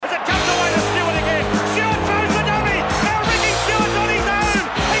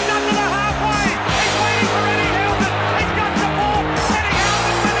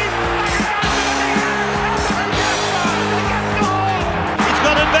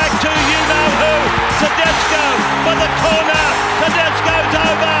corner. Tedesco's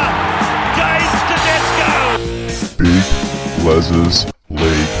over. James Tedesco. Big Les's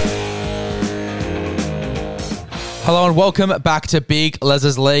League. Hello and welcome back to Big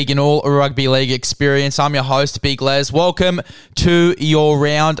Les's League and all rugby league experience. I'm your host, Big Les. Welcome to your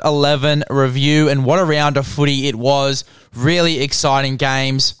round 11 review, and what a round of footy it was. Really exciting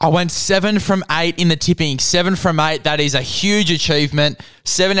games. I went 7 from 8 in the tipping. 7 from 8, that is a huge achievement.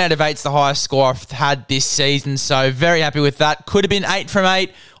 7 out of 8 is the highest score I've had this season, so very happy with that. Could have been 8 from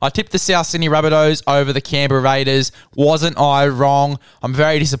 8. I tipped the South Sydney Rabbitohs over the Canberra Raiders. Wasn't I wrong? I'm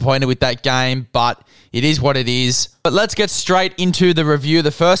very disappointed with that game, but it is what it is. But let's get straight into the review.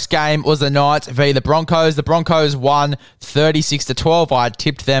 The first game was the Knights v the Broncos. The Broncos won 36-12. I had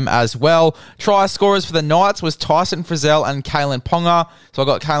tipped them as well. Try scorers for the Knights was Tyson Frizzell and Kalen Ponga. So I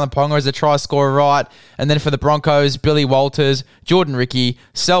got Kalen Ponga as a try scorer right. And then for the Broncos, Billy Walters, Jordan Ricky,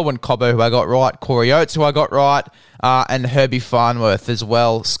 Selwyn Cobbo, who I got right, Corey Oates, who I got right, and Herbie Farnworth as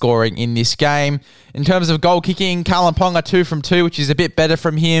well, scoring in this game. In terms of goal kicking, Kalen Ponga 2 from 2, which is a bit better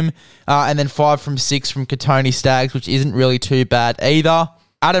from him, and then 5 from 6 from Katoni Staggs, which isn't really too bad either.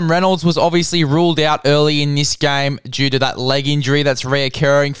 Adam Reynolds was obviously ruled out early in this game due to that leg injury that's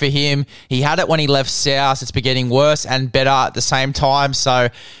reoccurring for him. He had it when he left South. It's been getting worse and better at the same time, so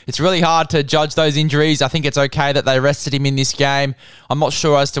it's really hard to judge those injuries. I think it's okay that they rested him in this game. I'm not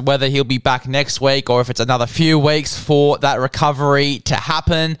sure as to whether he'll be back next week or if it's another few weeks for that recovery to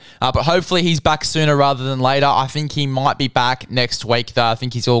happen, but hopefully he's back sooner rather than later. I think he might be back next week, though. I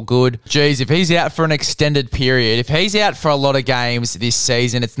think he's all good. Geez, if he's out for an extended period, if he's out for a lot of games this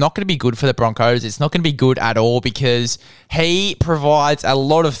season, it's not going to be good for the Broncos. It's not going to be good at all because he provides a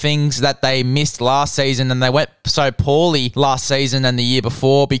lot of things that they missed last season, and they went so poorly last season and the year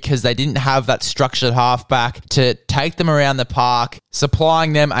before because they didn't have that structured halfback to take them around the park,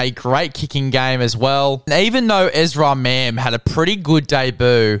 supplying them a great kicking game as well. And even though Ezra Mam had a pretty good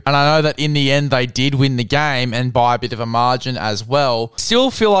debut, and I know that in the end they did win the game and by a bit of a margin as well, still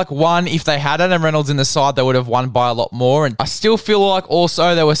feel like if they had Adam Reynolds in the side, they would have won by a lot more. And I still feel like also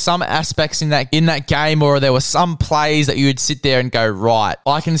there were some aspects in that game, or there were some plays that you would sit there and go, right,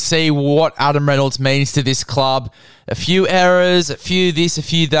 I can see what Adam Reynolds means to this club. A few errors, a few this, a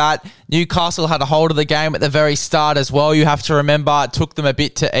few that. Newcastle had a hold of the game at the very start as well. You have to remember it took them a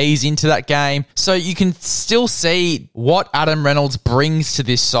bit to ease into that game. So you can still see what Adam Reynolds brings to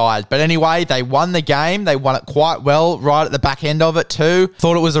this side. But anyway, they won the game. They won it quite well right at the back end of it too.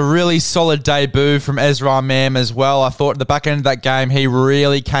 Thought it was a really solid debut from Ezra Mam as well. I thought at the back end of that game, he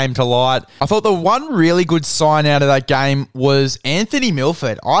really came to light. I thought the one really good sign out of that game was Anthony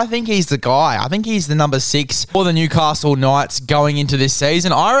Milford. I think he's the guy. I think he's the number 6 for the Newcastle Knights going into this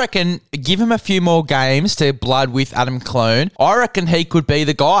season. I reckon give him a few more games to blood with Adam Clune. I reckon he could be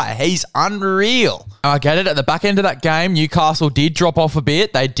the guy. He's unreal. I get it. At the back end of that game, Newcastle did drop off a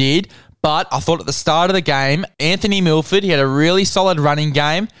bit. They did. But I thought at the start of the game, Anthony Milford, he had a really solid running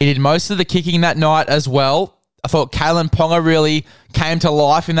game. He did most of the kicking that night as well. I thought Kalen Ponga really came to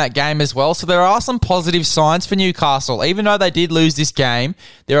life in that game as well. So there are some positive signs for Newcastle. Even though they did lose this game,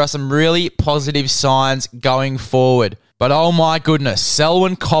 there are some really positive signs going forward. But oh my goodness,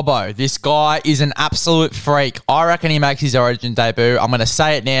 Selwyn Cobbo, this guy is an absolute freak. I reckon he makes his Origin debut. I'm going to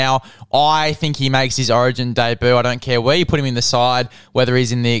say it now. I think he makes his Origin debut. I don't care where you put him in the side, whether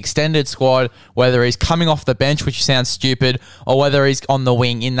he's in the extended squad, whether he's coming off the bench, which sounds stupid, or whether he's on the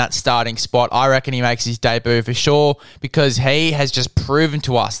wing in that starting spot. I reckon he makes his debut for sure because he has just proven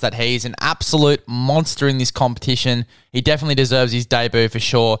to us that he's an absolute monster in this competition. He definitely deserves his debut for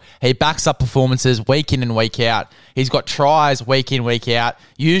sure. He backs up performances week in and week out. He's got tries week in, week out.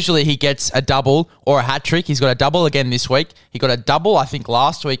 Usually he gets a double or a hat-trick. He's got a double again this week. He got a double, I think,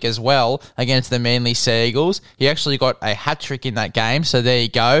 last week as well against the Manly Sea Eagles. He actually got a hat-trick in that game, so there you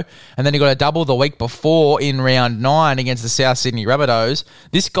go. And then he got a double the week before in round 9 against the South Sydney Rabbitohs.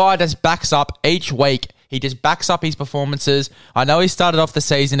 This guy just backs up each week. He just backs up his performances. I know he started off the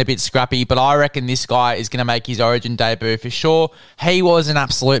season a bit scrappy, but I reckon this guy is going to make his Origin debut for sure. He was an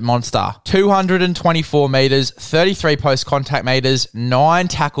absolute monster. 224 metres, 33 post-contact metres, 9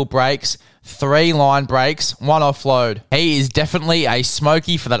 tackle breaks, 3 line breaks, 1 offload. He is definitely a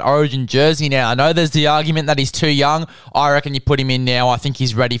smoky for that Origin jersey now. I know there's the argument that he's too young. I reckon you put him in now. I think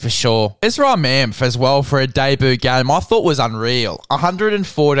he's ready for sure. Ezra Mam as well for a debut game I thought was unreal.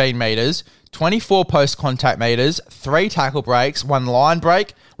 114 metres, 24 post-contact metres, 3 tackle breaks, 1 line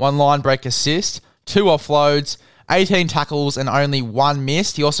break assist, 2 offloads, 18 tackles and only 1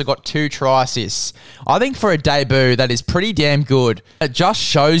 missed. He also got 2 try assists. I think for a debut, that is pretty damn good. It just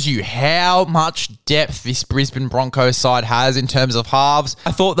shows you how much depth this Brisbane Broncos side has in terms of halves.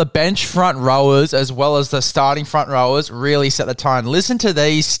 I thought the bench front rowers as well as the starting front rowers really set the tone. Listen to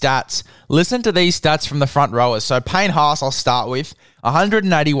these stats. Listen to these stats from the front rowers. So Payne Haas, I'll start with.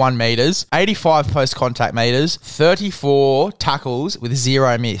 181 metres, 85 post-contact metres, 34 tackles with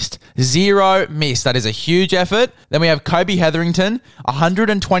 0 missed. 0 missed. That is a huge effort. Then we have Kobe Hetherington,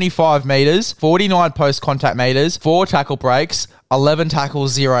 125 metres, 49 post-contact metres, 4 tackle breaks, 11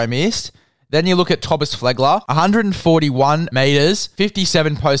 tackles, 0 missed. Then you look at Thomas Flegler, 141 metres,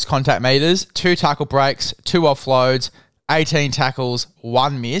 57 post-contact metres, 2 tackle breaks, 2 offloads, 18 tackles,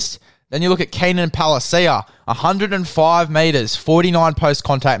 1 missed. Then you look at Keenan Palacia, 105 metres, 49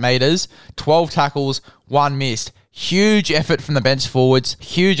 post-contact metres, 12 tackles, 1 missed. Huge effort from the bench forwards,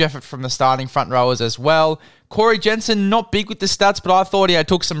 huge effort from the starting front rowers as well. Corey Jensen, not big with the stats, but I thought he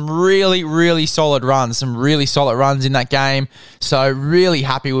took some really solid runs, in that game. So really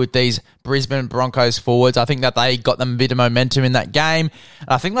happy with these Brisbane Broncos forwards. I think that they got them a bit of momentum in that game. And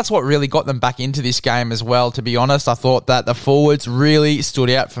I think that's what really got them back into this game as well, to be honest. I thought that the forwards really stood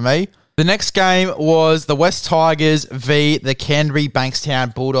out for me. The next game was the West Tigers v the Canterbury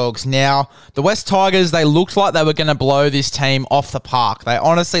Bankstown Bulldogs. Now, the West Tigers, they looked like they were going to blow this team off the park. They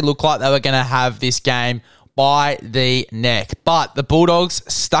honestly looked like they were going to have this game by the neck. But the Bulldogs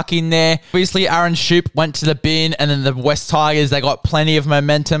stuck in there. Obviously, Aaron Shoop went to the bin, and then the West Tigers, they got plenty of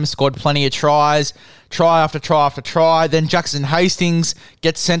momentum, scored plenty of tries. Try after try after try. Then Jackson Hastings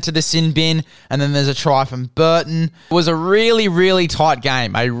gets sent to the sin bin, and then there's a try from Burton. It was a really tight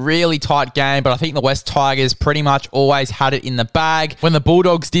game. But I think the West Tigers pretty much always had it in the bag. When the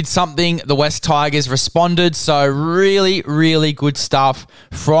Bulldogs did something, the West Tigers responded. So really good stuff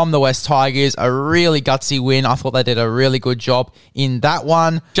from the West Tigers. A really gutsy win. I thought they did a really good job in that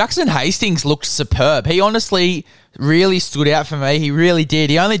one. Jackson Hastings looked superb. He honestly really stood out for me. He really did.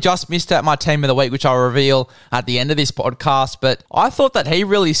 He only just missed out my team of the week, which I'll reveal at the end of this podcast, but I thought that he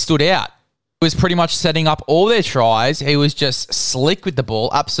really stood out. He was pretty much setting up all their tries. He was just slick with the ball,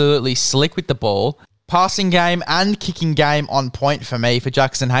 absolutely slick with the ball. Passing game and kicking game on point for me for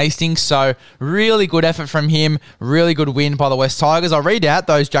Jackson Hastings. So really good effort from him. Really good win by the West Tigers. I'll read out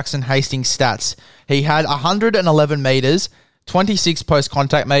those Jackson Hastings stats. He had 111 metres, 26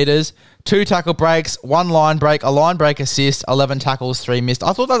 post-contact metres, 2 tackle breaks, 1 line break, a line break assist, 11 tackles, 3 missed.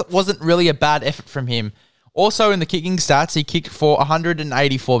 I thought that wasn't really a bad effort from him. Also in the kicking stats, he kicked for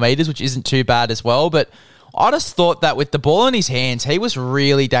 184 metres, which isn't too bad as well, but I just thought that with the ball in his hands, he was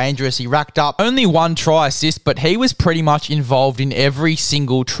really dangerous. He racked up only 1 try assist, but he was pretty much involved in every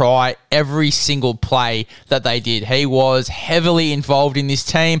single try, every single play that they did. He was heavily involved in this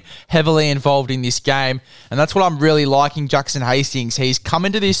team, heavily involved in this game, and that's what I'm really liking Jackson Hastings. He's come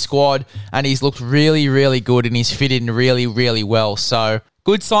into this squad and he's looked really good, and he's fit in really well. So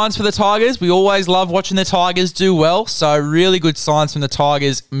good signs for the Tigers. We always love watching the Tigers do well, so really good signs from the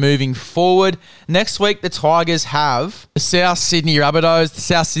Tigers moving forward. Next week, the Tigers have the South Sydney Rabbitohs. The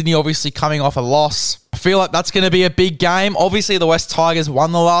South Sydney obviously coming off a loss. I feel like that's going to be a big game. Obviously, the West Tigers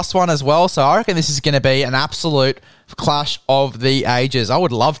won the last one as well, so I reckon this is going to be an absolute clash of the ages. I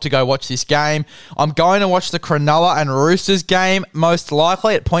would love to go watch this game. I'm going to watch the Cronulla and Roosters game, most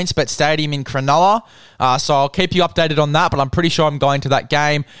likely at PointsBet Stadium in Cronulla. So I'll keep you updated on that, but I'm pretty sure I'm going to that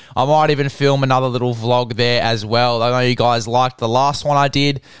game. I might even film another little vlog there as well. I know you guys liked the last one I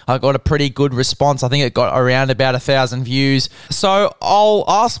did. I got a pretty good response. I think it got around about 1,000 views. So I'll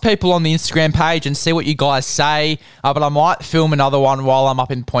ask people on the Instagram page and see what you guys say, but I might film another one while I'm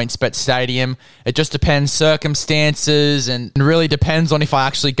up in PointsBet Stadium. It just depends circumstances and really depends on if I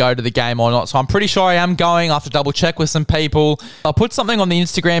actually go to the game or not. So I'm pretty sure I am going. I have to double check with some people. I'll put something on the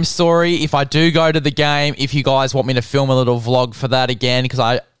Instagram story if I do go to the game, if you guys want me to film a little vlog for that again,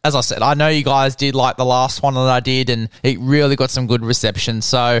 because as I said, I know you guys did like the last one that I did and it really got some good reception.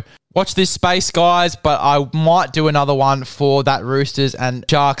 So watch this space, guys, but I might do another one for that Roosters and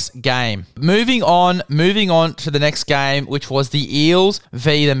Sharks game. Moving on to the next game, which was the Eels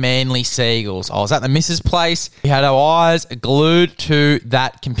v the Manly Seagulls. I was at the missus' place. We had our eyes glued to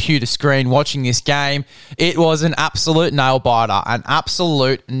that computer screen watching this game. It was an absolute nail-biter,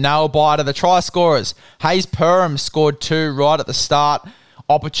 The try scorers, Hayes Perham scored 2 right at the start.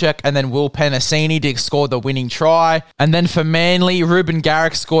 Opacek and then Will Penasini scored the winning try. And then for Manly, Ruben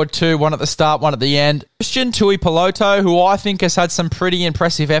Garrick scored 2, one at the start, one at the end. Christian Tuipulotu, who I think has had some pretty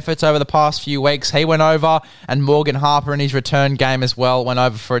impressive efforts over the past few weeks, he went over, and Morgan Harper in his return game as well went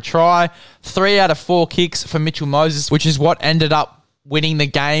over for a try. 3 out of 4 kicks for Mitchell Moses, which is what ended up winning the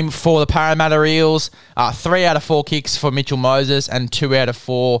game for the Parramatta Eels. 3 out of 4 kicks for Mitchell Moses and 2 out of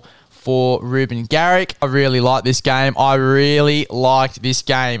 4 for Ruben Garrick. I really like this game. Obviously,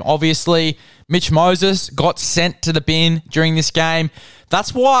 Mitch Moses got sent to the bin during this game.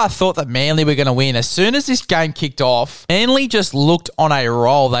 That's why I thought that Manly were going to win. As soon as this game kicked off, Manly just looked on a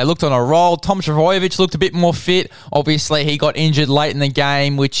roll. Tom Trbojevic looked a bit more fit. Obviously, he got injured late in the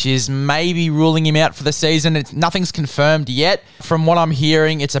game, which is maybe ruling him out for the season. Nothing's confirmed yet. From what I'm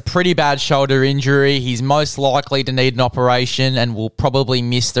hearing, it's a pretty bad shoulder injury. He's most likely to need an operation and will probably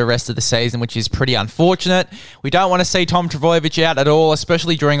miss the rest of the season, which is pretty unfortunate. We don't want to see Tom Trbojevic out at all,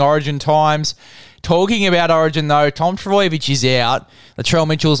 especially during Origin times. Talking about Origin, though, Tom Trbojevic is out. Latrell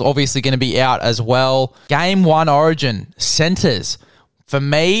Mitchell's obviously going to be out as well. Game 1 Origin, centres. For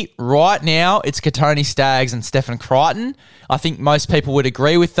me, right now, it's Kotoni Staggs and Stephen Crichton. I think most people would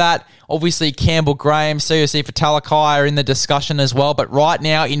agree with that. Obviously, Campbell Graham, COC for Talakai are in the discussion as well. But right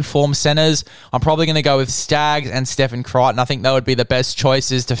now, in form centres, I'm probably going to go with Staggs and Stephen Crichton. I think that would be the best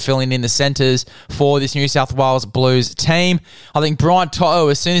choices to fill in the centres for this New South Wales Blues team. I think Brian To'o,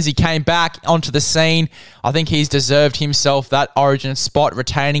 as soon as he came back onto the scene, I think he's deserved himself that Origin spot,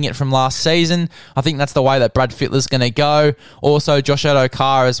 retaining it from last season. I think that's the way that Brad Fittler's going to go. Also, Josh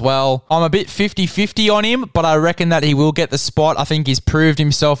Addo-Carr as well. I'm a bit 50-50 on him, but I reckon that he will get the spot. I think he's proved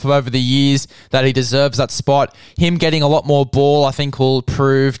himself over the years that he deserves that spot. Him getting a lot more ball, I think, will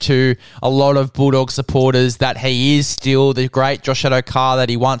prove to a lot of Bulldog supporters that he is still the great Josh Addo-Carr that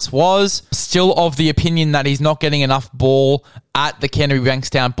he once was. Still of the opinion that he's not getting enough ball at the Canterbury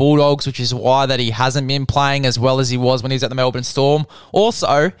Bankstown Bulldogs, which is why that he hasn't been playing as well as he was when he was at the Melbourne Storm.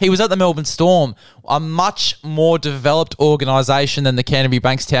 Also, he was at the Melbourne Storm, a much more developed organisation than the Canterbury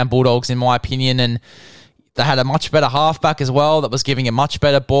Bankstown Bulldogs, in my opinion, and they had a much better halfback as well that was giving a much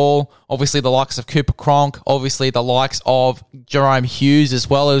better ball. Obviously, the likes of Cooper Cronk. Obviously, the likes of Jerome Hughes as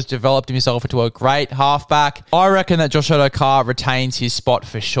well, has developed himself into a great halfback. I reckon that Josh Addo-Carr retains his spot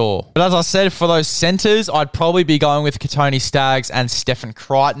for sure. But as I said, for those centres, I'd probably be going with Kotoni Staggs and Stephen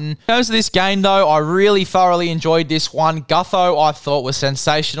Crichton. In terms of this game, though, I really thoroughly enjoyed this one. Gutho, I thought, was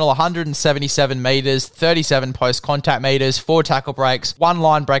sensational. 177 metres, 37 post-contact metres, 4 tackle breaks, 1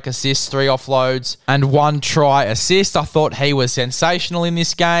 line break assist, 3 offloads, and 1 try assist. I thought he was sensational in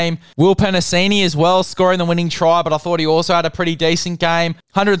this game. Will Penasini as well, scoring the winning try, but I thought he also had a pretty decent game.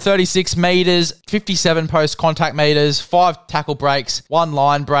 136 metres, 57 post-contact metres, 5 tackle breaks, 1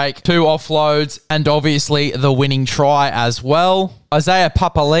 line break, 2 offloads, and obviously the winning try as well. Isaiah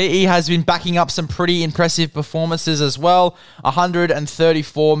Papali'i has been backing up some pretty impressive performances as well.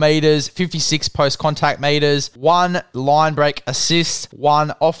 134 metres, 56 post-contact metres, 1 line break assist,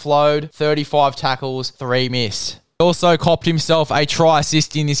 1 offload, 35 tackles, 3 missed. Also copped himself a try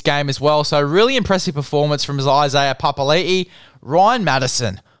assist in this game as well. So really impressive performance from Isaiah Papali'i. Ryan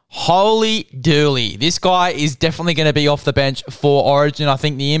Madison. Holy dooly. This guy is definitely going to be off the bench for Origin. I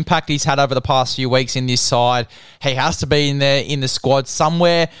think the impact he's had over the past few weeks in this side, he has to be in there in the squad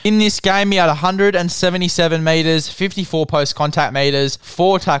somewhere. In this game, he had 177 metres, 54 post-contact metres,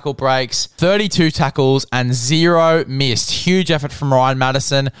 4 tackle breaks, 32 tackles, and 0 missed. Huge effort from Ryan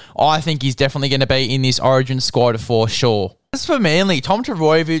Madison. I think he's definitely going to be in this Origin squad for sure. As for Manly, Tom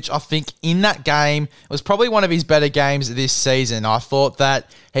Trbojevic, I think in that game, was probably one of his better games this season. I thought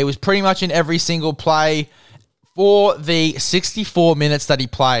that he was pretty much in every single play. For the 64 minutes that he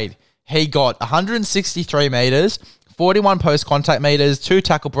played, he got 163 metres, 41 post-contact metres, 2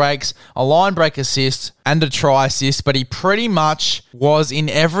 tackle breaks, a line break assist, and a try assist, but he pretty much was in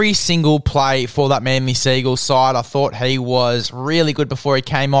every single play for that Manly Seagulls side. I thought he was really good before he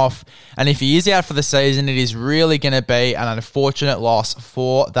came off, and if he is out for the season, it is really going to be an unfortunate loss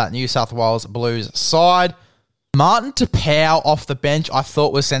for that New South Wales Blues side. Martin Tapau off the bench I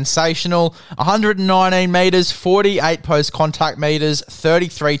thought was sensational. 119 metres, 48 post-contact metres,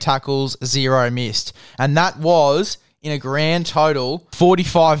 33 tackles, 0 missed. And that was, in a grand total,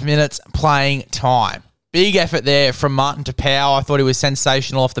 45 minutes playing time. Big effort there from Martin Tapau. I thought he was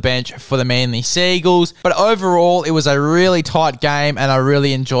sensational off the bench for the Manly Seagulls. But overall, it was a really tight game and a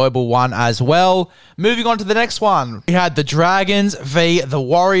really enjoyable one as well. Moving on to the next one. We had the Dragons v. the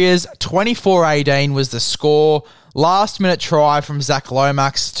Warriors. 24-18 was the score. Last minute try from Zach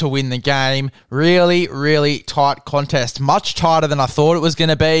Lomax to win the game. Really, really tight contest. Much tighter than I thought it was going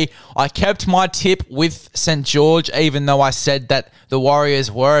to be. I kept my tip with St. George, even though I said that the Warriors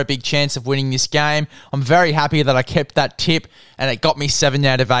were a big chance of winning this game. I'm very happy that I kept that tip, and it got me 7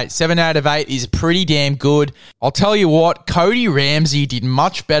 out of 8. 7 out of 8 is pretty damn good. I'll tell you what, Cody Ramsey did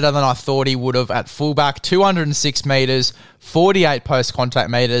much better than I thought he would have at fullback. 206 metres, 48 post-contact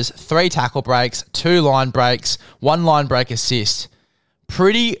metres, 3 tackle breaks, 2 line breaks, 1 line break assist.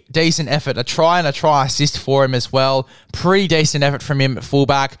 Pretty decent effort. A try and a try assist for him as well. Pretty decent effort from him at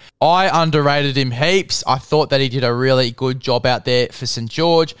fullback. I underrated him heaps. I thought that he did a really good job out there for St.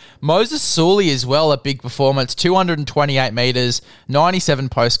 George. Moses Sully as well, a big performance. 228 metres, 97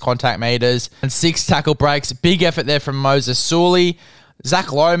 post-contact metres, and 6 tackle breaks. Big effort there from Moses Sully.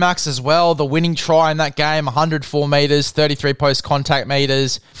 Zach Lomax as well, the winning try in that game, 104 metres, 33 post-contact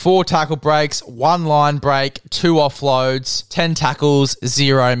metres, 4 tackle breaks, 1 line break, 2 offloads, 10 tackles,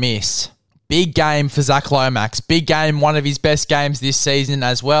 0 miss. Big game for Zach Lomax. Big game, one of his best games this season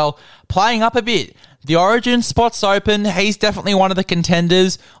as well. Playing up a bit. The Origin spot's open. He's definitely one of the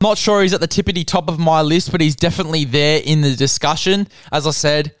contenders. I'm not sure he's at the tippity top of my list, but he's definitely there in the discussion. As I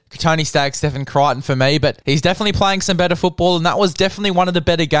said, Tony Staggs, Stephen Crichton for me, but he's definitely playing some better football, and that was definitely one of the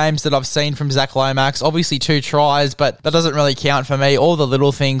better games that I've seen from Zach Lomax. Obviously 2 tries, but that doesn't really count for me. All the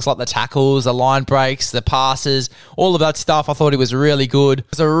little things like the tackles, the line breaks, the passes, all of that stuff, I thought it was really good. It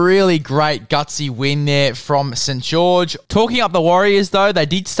was a really great gutsy win there from St. George. Talking up the Warriors though, they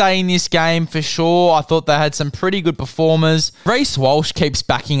did stay in this game for sure. I thought they had some pretty good performers. Reece Walsh keeps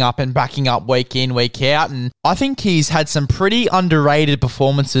backing up week in, week out, and I think he's had some pretty underrated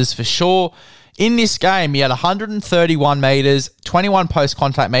performances for sure. In this game, he had 131 metres, 21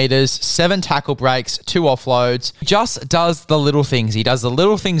 post-contact metres, 7 tackle breaks, 2 offloads. He just does the little things. He does the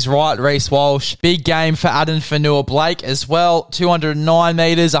little things right, Reece Walsh. Big game for Addin Fonua-Blake as well. 209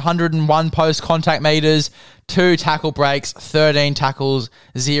 metres, 101 post-contact metres, 2 tackle breaks, 13 tackles,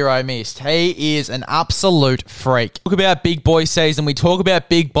 0 missed. He is an absolute freak. Talk about big boy season. We talk about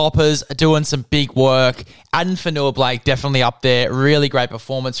big boppers doing some big work. Addin Fonua-Blake definitely up there. Really great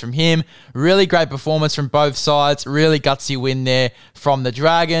performance from him. Really great performance from both sides. Really gutsy win there from the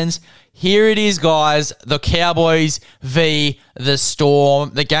Dragons. Here it is, guys. The Cowboys v. the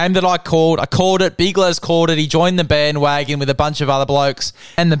Storm. The game that I called it. Big Les called it. He joined the bandwagon with a bunch of other blokes.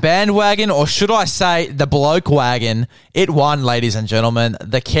 And the bandwagon, or should I say the bloke wagon, it won, ladies and gentlemen.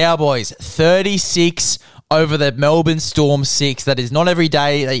 The Cowboys, 36 over the Melbourne Storm 6. That is not every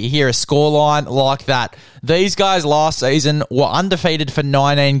day that you hear a scoreline like that. These guys last season were undefeated for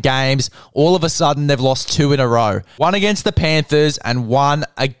 19 games. All of a sudden, they've lost 2 in a row. One against the Panthers and one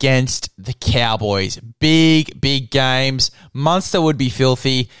against the Cowboys. Big games. Munster would be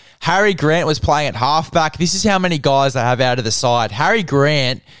filthy. Harry Grant was playing at halfback. This is how many guys they have out of the side. Harry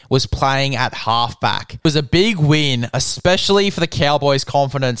Grant was playing at halfback. It was a big win, especially for the Cowboys'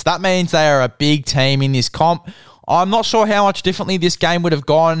 confidence. That means they are a big team in this comp. I'm not sure how much differently this game would have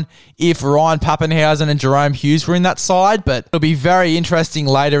gone if Ryan Pappenhausen and Jerome Hughes were in that side, but it'll be very interesting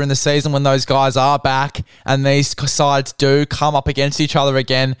later in the season when those guys are back and these sides do come up against each other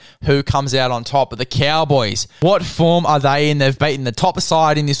again, who comes out on top. But the Cowboys, what form are they in? They've beaten the top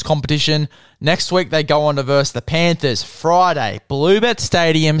side in this competition. Next week, they go on to verse the Panthers. Friday, Bluebet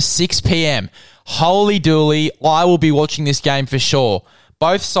Stadium, 6 p.m. Holy dooly, I will be watching this game for sure.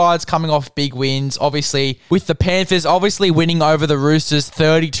 Both sides coming off big wins, obviously, with the Panthers obviously winning over the Roosters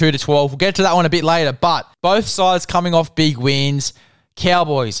 32-12. We'll get to that one a bit later, but both sides coming off big wins.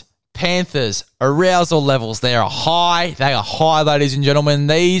 Cowboys, Panthers, arousal levels, they are high, ladies and gentlemen.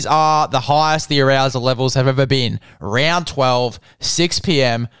 These are the highest the arousal levels have ever been. Round 12, 6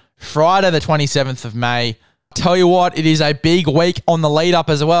 p.m, Friday the 27th of May. Tell you what, it is a big week on the lead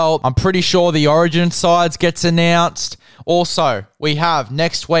up as well. I'm pretty sure the Origin sides gets announced. Also, we have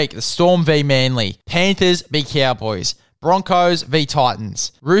next week the Storm v Manly, Panthers v Cowboys, Broncos v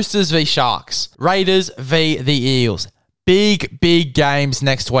Titans, Roosters v Sharks, Raiders v the Eels. Big games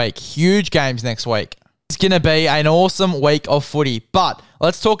next week. Huge games next week. It's going to be an awesome week of footy. But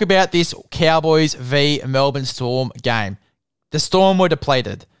let's talk about this Cowboys v Melbourne Storm game. The Storm were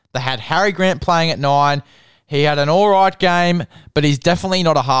depleted. They had Harry Grant playing at 9. He had an alright game, but he's definitely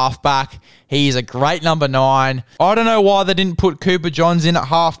not a halfback. He's a great number 9. I don't know why they didn't put Cooper Johns in at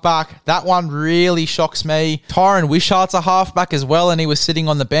halfback. That one really shocks me. Tyron Wishart's a halfback as well, and he was sitting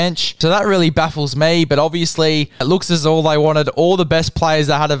on the bench. So that really baffles me, but obviously it looks as though they wanted all the best players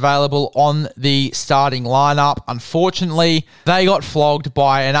they had available on the starting lineup. Unfortunately, they got flogged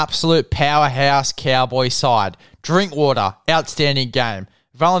by an absolute powerhouse Cowboy side. Drinkwater, outstanding game.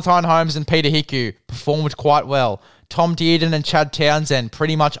 Valentine Holmes and Peter Hiku performed quite well. Tom Dearden and Chad Townsend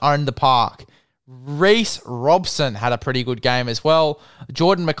pretty much owned the park. Reece Robson had a pretty good game as well.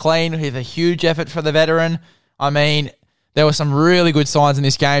 Jordan McLean with a huge effort for the veteran. I mean, there were some really good signs in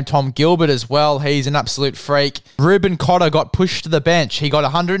this game. Tom Gilbert as well. He's an absolute freak. Ruben Cotter got pushed to the bench. He got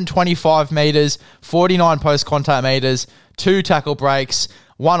 125 metres, 49 post-contact metres, 2 tackle breaks,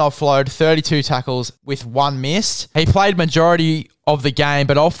 1 offload, 32 tackles with 1 missed. He played majority of the game,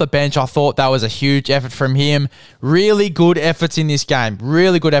 but off the bench, I thought that was a huge effort from him. Really good efforts in this game.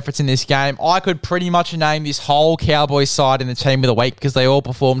 I could pretty much name this whole Cowboys side in the team of the week because they all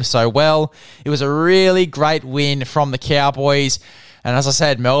performed so well. It was a really great win from the Cowboys. And as I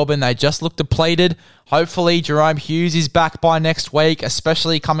said, Melbourne, they just looked depleted. Hopefully, Jerome Hughes is back by next week,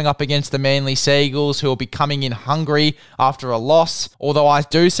 especially coming up against the Manly Seagulls, who will be coming in hungry after a loss. Although I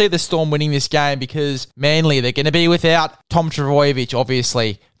do see the Storm winning this game because Manly, they're going to be without Tom Trbojevic,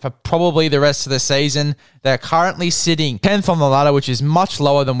 obviously, for probably the rest of the season. They're currently sitting 10th on the ladder, which is much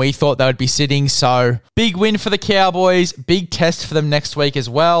lower than we thought they would be sitting. So, big win for the Cowboys. Big test for them next week as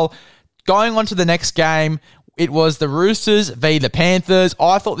well. Going on to the next game, it was the Roosters v. the Panthers.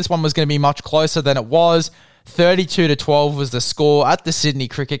 I thought this one was going to be much closer than it was. 32-12 was the score at the Sydney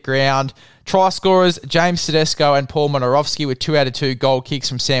Cricket Ground. Try scorers, James Tedesco and Paul Momirovski with 2 out of 2 goal kicks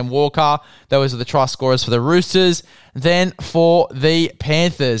from Sam Walker. Those are the try scorers for the Roosters. Then for the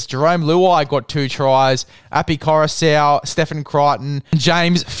Panthers, Jerome Luai got 2 tries. Api Coruscant, Stephen Crichton, and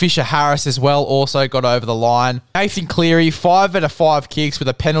James Fisher-Harris as well also got over the line. Nathan Cleary, 5 out of 5 kicks with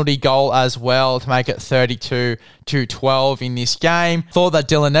a penalty goal as well to make it 32-12 in this game. Thought that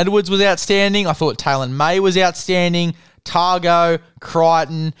Dylan Edwards was outstanding. I thought Taylor May was outstanding. Targo,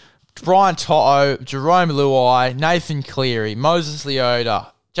 Crichton, Brian To'o, Jerome Luai, Nathan Cleary, Moses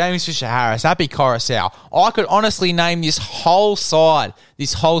Leota, James Fisher-Harris, Api Coruscant. I could honestly name this whole side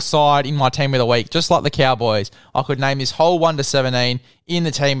in my team of the week, just like the Cowboys. I could name this whole 1 to 17 in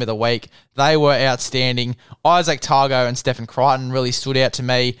the team of the week. They were outstanding. Isaac Targo and Stephen Crichton really stood out to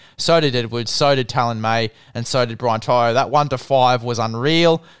me. So did Edwards, so did Talon May, and so did Brian To'o. That 1 to 5 was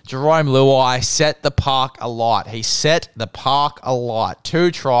unreal. Jerome Luai set the park alight.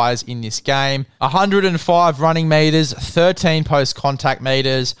 2 tries in this game. 105 running meters, 13 post-contact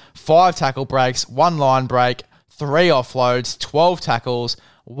meters, 5 tackle breaks, 1 line break, 3 offloads, 12 tackles,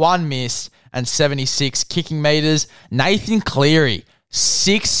 1 miss, and 76 kicking meters. Nathan Cleary,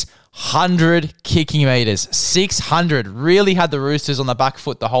 600 kicking meters. 600. Really had the Roosters on the back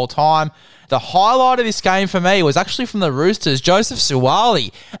foot the whole time. The highlight of this game for me was actually from the Roosters. Joseph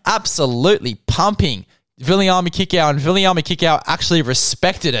Suaalii absolutely pumping Viliami Kikau, and Viliami Kikau actually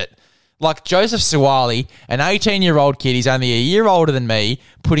respected it. Like Joseph Suaalii, an 18-year-old kid, he's only a year older than me,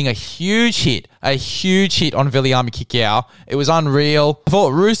 putting a huge hit on Viliami Kikau. It was unreal. I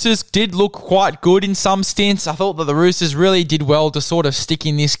thought Roosters did look quite good in some stints. I thought that the Roosters really did well to sort of stick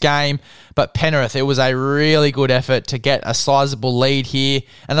in this game. But Penrith, it was a really good effort to get a sizable lead here.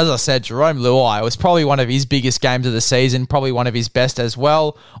 And as I said, Jerome Luai, it was probably one of his biggest games of the season, probably one of his best as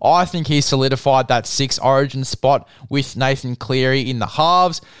well. I think he solidified that 6 Origin spot with Nathan Cleary in the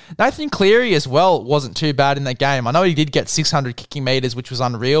halves. Nathan Cleary as well wasn't too bad in that game. I know he did get 600 kicking meters, which was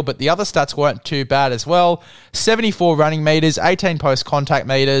unreal, but the other stats weren't too bad as well. 74 running meters, 18 post-contact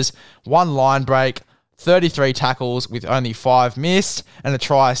meters, 1 line break, 33 tackles with only 5 missed, and a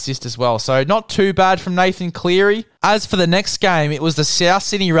try assist as well. So not too bad from Nathan Cleary. As for the next game, it was the South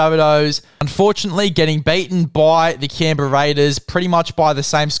Sydney Rabbitohs, unfortunately getting beaten by the Canberra Raiders pretty much by the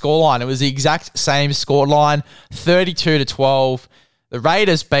same scoreline. It was the exact same scoreline, 32-12. The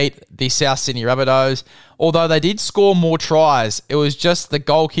Raiders beat the South Sydney Rabbitohs, although they did score more tries. It was just the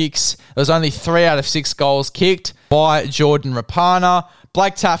goal kicks. There was only 3 out of 6 goals kicked by Jordan Rapana.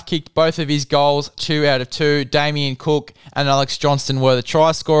 Blake Taaffe kicked both of his goals, 2 out of 2. Damien Cook and Alex Johnston were the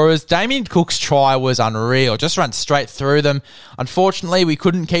try scorers. Damien Cook's try was unreal, just ran straight through them. Unfortunately, we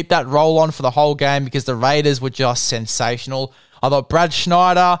couldn't keep that roll on for the whole game because the Raiders were just sensational. I thought Brad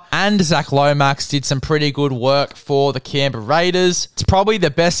Schneider and Zach Lomax did some pretty good work for the Canberra Raiders. It's probably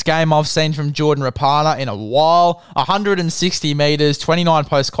the best game I've seen from Jordan Rapana in a while. 160 metres, 29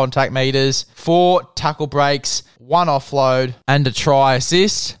 post-contact metres, 4 tackle breaks, 1 offload, and a try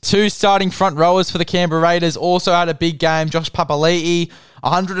assist. 2 starting front rowers for the Canberra Raiders also had a big game. Josh Papali'i,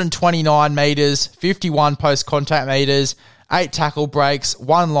 129 metres, 51 post-contact metres, 8 tackle breaks,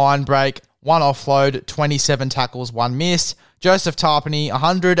 1 line break, 1 offload, 27 tackles, 1 miss. Joseph Tarpany,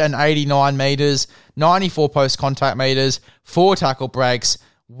 189 metres, 94 post-contact metres, 4 tackle breaks,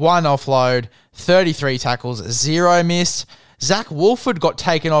 1 offload, 33 tackles, 0 missed. Zach Wolford got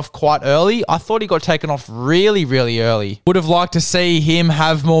taken off quite early. I thought he got taken off really, really early. Would have liked to see him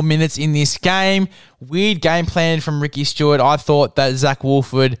have more minutes in this game. Weird game plan from Ricky Stewart. I thought that Zach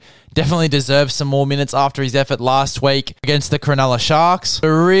Wolford definitely deserves some more minutes after his effort last week against the Cronulla Sharks.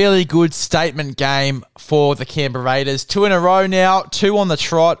 A really good statement game for the Canberra Raiders. 2 in a row now, 2 on the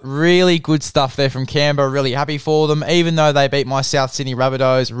trot. Really good stuff there from Canberra. Really happy for them. Even though they beat my South Sydney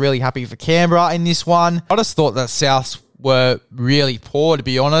Rabbitohs, really happy for Canberra in this one. I just thought that South were really poor, to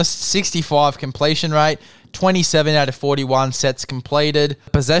be honest. 65 completion rate, 27 out of 41 sets completed.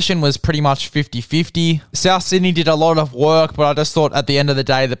 Possession was pretty much 50-50. South Sydney did a lot of work, but I just thought at the end of the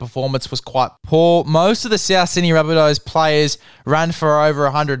day, the performance was quite poor. Most of the South Sydney Rabbitohs players ran for over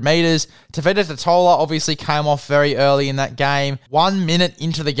 100 metres. Tevita Totola obviously came off very early in that game. 1 minute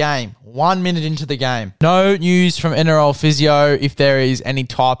into the game. 1 minute into the game. No news from NRL Physio if there is any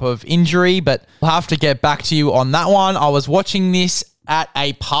type of injury, but we'll have to get back to you on that one. I was watching this at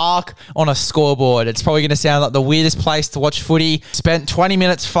a park on a scoreboard. It's probably going to sound like the weirdest place to watch footy. Spent 20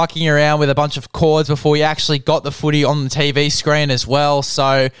 minutes fucking around with a bunch of cords before we actually got the footy on the TV screen as well.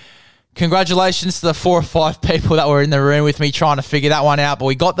 So congratulations to the 4 or 5 people that were in the room with me trying to figure that one out. But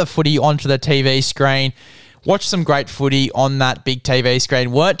we got the footy onto the TV screen. Watched some great footy on that big TV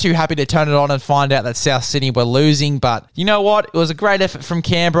screen. Weren't too happy to turn it on and find out that South Sydney were losing, but you know what? It was a great effort from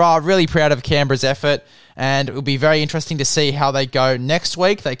Canberra. Really proud of Canberra's effort, and it will be very interesting to see how they go next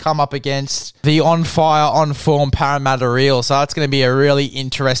week. They come up against the on-fire, on-form Parramatta Eels, so that's going to be a really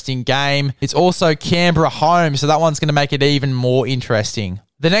interesting game. It's also Canberra home, so that one's going to make it even more interesting.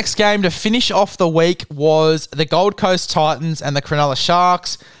 The next game to finish off the week was the Gold Coast Titans and the Cronulla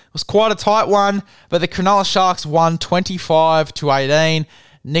Sharks. It was quite a tight one, but the Cronulla Sharks won 25-18.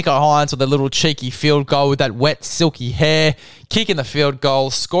 Nicho Hynes with a little cheeky field goal with that wet, silky hair, kicking the field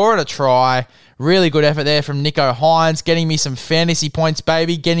goal, scoring a try. Really good effort there from Nicho Hynes, getting me some fantasy points,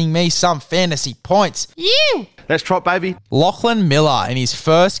 baby. Getting me some fantasy points. Yeah. Let's trot, baby. Lachlan Miller in his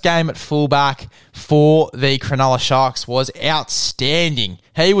first game at fullback for the Cronulla Sharks was outstanding.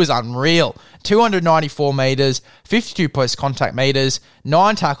 He was unreal. 294 metres, 52 post-contact metres,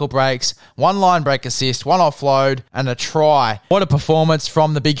 9 tackle breaks, 1 line break assist, 1 offload, and a try. What a performance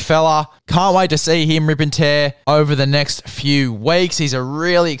from the big fella. Can't wait to see him rip and tear over the next few weeks. He's a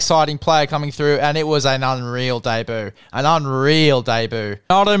really exciting player coming through, and it was an unreal debut. An unreal debut.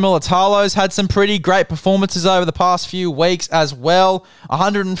 Ronaldo Mulitalo's had some pretty great performances over the past few weeks as well.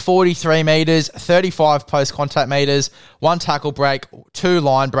 143 metres, 35 post-contact metres, 1 tackle break, 2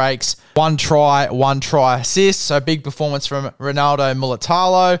 line breaks, 1 try assist. So big performance from Ronaldo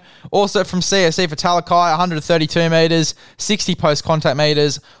Mulitalo. Also from CFC for Talakai, 132 metres, 60 post-contact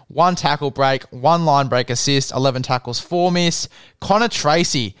metres, 1 tackle break, 1 line break assist, 11 tackles, 4 missed. Connor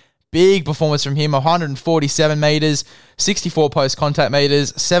Tracy, big performance from him, 147 metres, 64 post-contact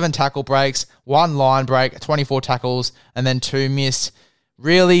metres, 7 tackle breaks, 1 line break, 24 tackles, and then 2 missed.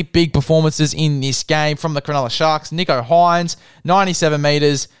 Really big performances in this game from the Cronulla Sharks. Nicho Hynes, 97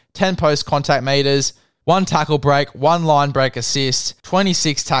 metres, 10 post-contact metres, 1 tackle break, 1 line break assist,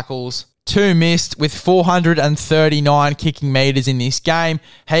 26 tackles, 2 missed with 439 kicking metres in this game.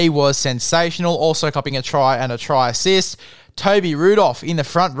 He was sensational, also copying a try and a try assist. Toby Rudolph in the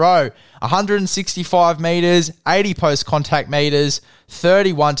front row, 165 metres, 80 post-contact metres,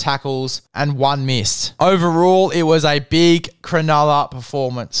 31 tackles, and 1 missed. Overall, it was a big Cronulla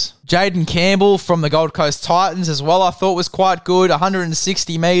performance. Jaden Campbell from the Gold Coast Titans as well, I thought was quite good.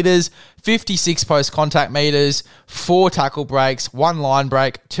 160 metres, 56 post-contact metres, 4 tackle breaks, 1 line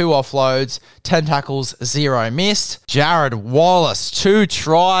break, 2 offloads, 10 tackles, 0 missed. Jared Wallace, 2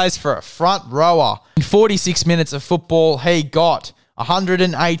 tries for a front rower. In 46 minutes of football, he got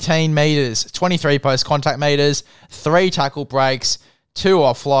 118 metres, 23 post-contact metres, 3 tackle breaks, 2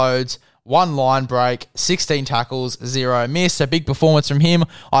 offloads, 1 line break, 16 tackles, 0 miss. A big performance from him.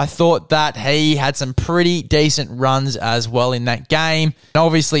 I thought that he had some pretty decent runs as well in that game. And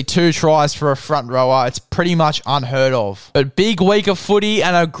obviously 2 tries for a front rower. It's pretty much unheard of. But big week of footy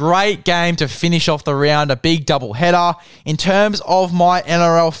and a great game to finish off the round. A big double header. In terms of my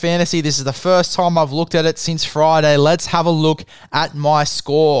NRL fantasy, this is the first time I've looked at it since Friday. Let's have a look at my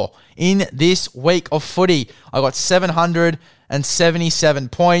score. In this week of footy, I got 777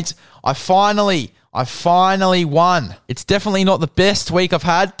 points. I finally won. It's definitely not the best week I've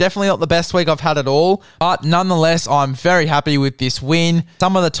had. Definitely not the best week I've had at all. But nonetheless, I'm very happy with this win.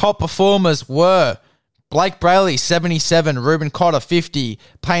 Some of the top performers were Blake Brayley, 77, Ruben Cotter, 50,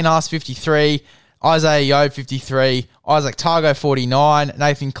 Payne Haas, 53, Isaiah Yeo, 53, Isaac Targo, 49,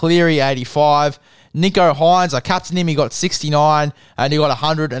 Nathan Cleary, 85, Nicho Hynes, I captained him, he got 69, and he got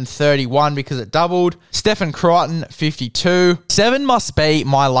 131 because it doubled. Stephen Crichton, 52. 7 must be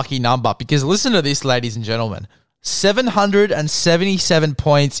my lucky number because listen to this, ladies and gentlemen. 777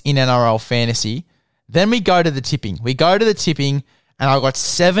 points in NRL fantasy. Then we go to the tipping. and I got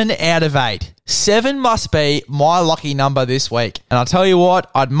 7 out of 8. 7 must be my lucky number this week. And I'll tell you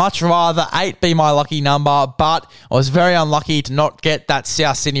what, I'd much rather 8 be my lucky number, but I was very unlucky to not get that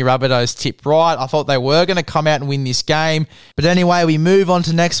South Sydney Rabbitohs tip right. I thought they were going to come out and win this game. But anyway, we move on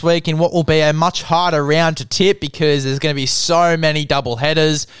to next week in what will be a much harder round to tip because there's going to be so many double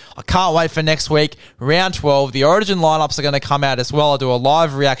headers. I can't wait for next week. Round 12, the Origin lineups are going to come out as well. I'll do a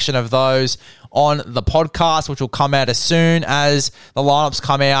live reaction of those on the podcast, which will come out as soon as the lineups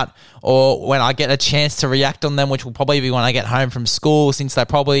come out or when I get a chance to react on them, which will probably be when I get home from school, since they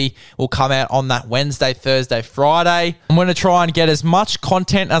probably will come out on that Wednesday, Thursday, Friday. I'm going to try and get as much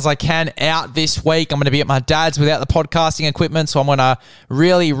content as I can out this week. I'm going to be at my dad's without the podcasting equipment, so I'm going to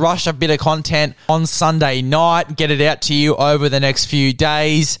really rush a bit of content on Sunday night, get it out to you over the next few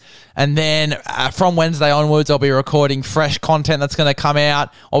days. And then from Wednesday onwards, I'll be recording fresh content that's going to come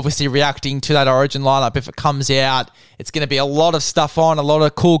out, obviously reacting to that Origin lineup if it comes out. It's going to be a lot of stuff on, a lot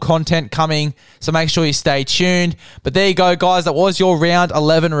of cool content coming, so make sure you stay tuned. But there you go, guys. That was your Round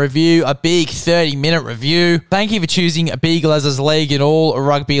 11 review, a big 30-minute review. Thank you for choosing Big Les's League and all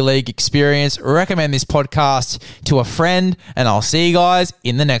rugby league experience. Recommend this podcast to a friend, and I'll see you guys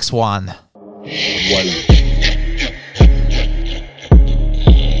in the next one.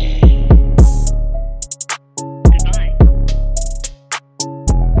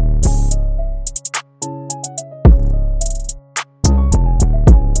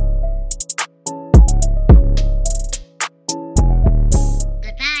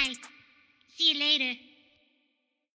 See you later.